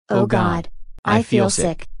Oh God. I feel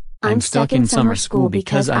sick. I'm stuck in summer school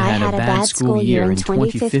because I had a bad school year in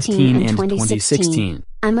 2015 and 2016.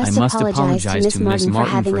 I must apologize to Miss Martin for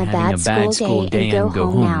having a bad school day and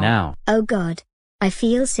go home now. Oh God. I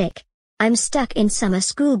feel sick. I'm stuck in summer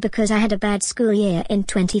school because I had a bad school year in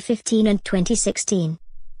 2015 and 2016.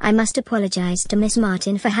 I must apologize to Miss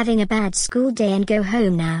Martin for having a bad school day and go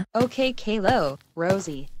home now. Okay, Caillou,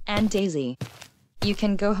 Rosie, and Daisy. You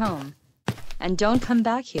can go home. And don't come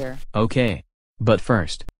back here. Okay. But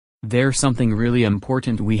first, there's something really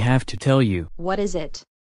important we have to tell you. What is it?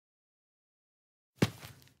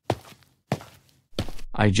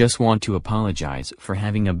 I just want to apologize for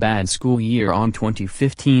having a bad school year on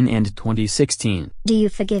 2015 and 2016. Do you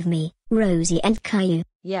forgive me, Rosie and Caillou?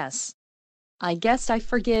 Yes. I guess I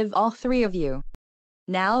forgive all three of you.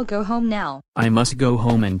 Now go home now. I must go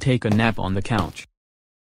home and take a nap on the couch.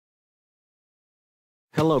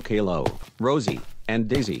 Hello Caillou, Rosie, and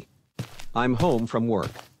Daisy. I'm home from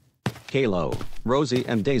work. Caillou, Rosie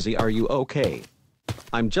and Daisy, are you okay?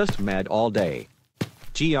 I'm just mad all day.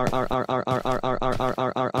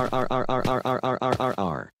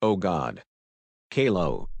 Oh God.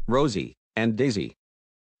 Caillou, Rosie, and Daisy.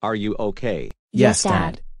 Are you okay? Yes,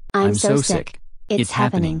 Dad. I'm so sick. It's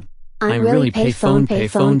happening. I'm really payphone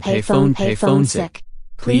sick.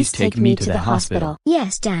 Please take me to the hospital.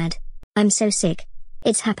 Yes, Dad. I'm so sick.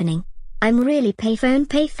 It's happening. I'm really payphone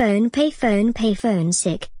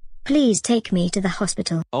sick. Please take me to the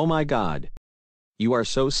hospital. Oh my God. You are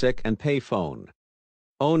so sick and payphone.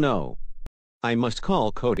 Oh no. I must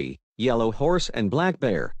call Cody, Yellow Horse and Black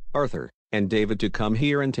Bear, Arthur, and David to come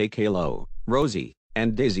here and take Caillou, Rosie,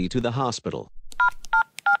 and Daisy to the hospital.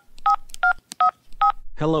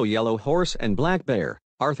 Hello Yellow Horse and Black Bear,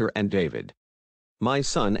 Arthur and David. My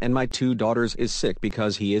son and my two daughters is sick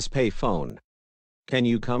because he is payphone. Can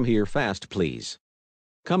you come here fast please?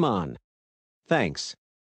 Come on. Thanks.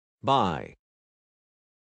 Bye.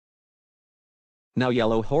 Now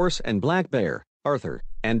Yellow Horse and Black Bear, Arthur,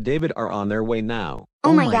 and David are on their way now.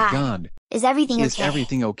 Oh my God. Is everything okay? Is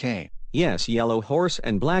everything okay? Yes, Yellow Horse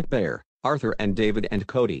and Black Bear, Arthur and David and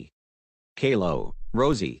Cody. Caillou,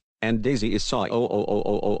 Rosie, and Daisy is sick.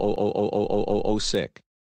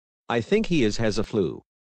 I think he has a flu.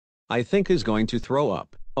 I think he's going to throw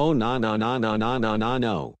up. Oh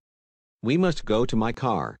no. We must go to my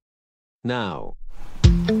car. Now.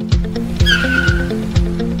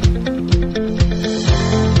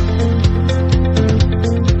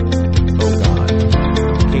 Oh God.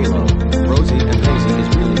 Caillou, Rosie and Daisy is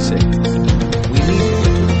really sick. We need to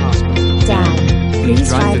get to the hospital. Dad, please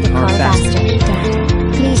drive the car faster. Dad,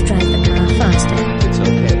 please drive the car faster. It's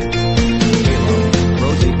okay. Caillou,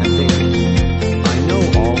 Rosie and Daisy. I know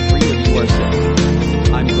all three of you are sick.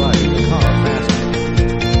 I'm driving the car faster.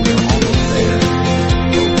 We're almost there.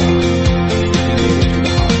 Oh God. We made it to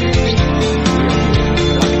the hospital. We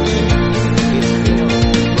are here. It's Caillou,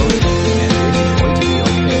 Rosie, and Daisy going to be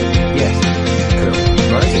okay. Yes. Cool.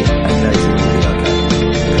 Rosie and Daisy will be okay.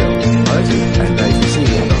 Cool. Rosie and Daisy see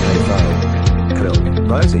you on the payphone. Cool.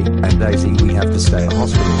 Rosie and Daisy, we have to stay at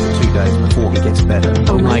hospital for 2 days before he gets better.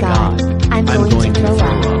 Oh my God. I'm going to throw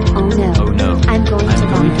up. Oh no. Oh no. I'm going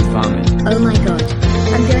to vomit. Oh my God.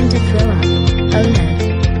 I'm going to throw up.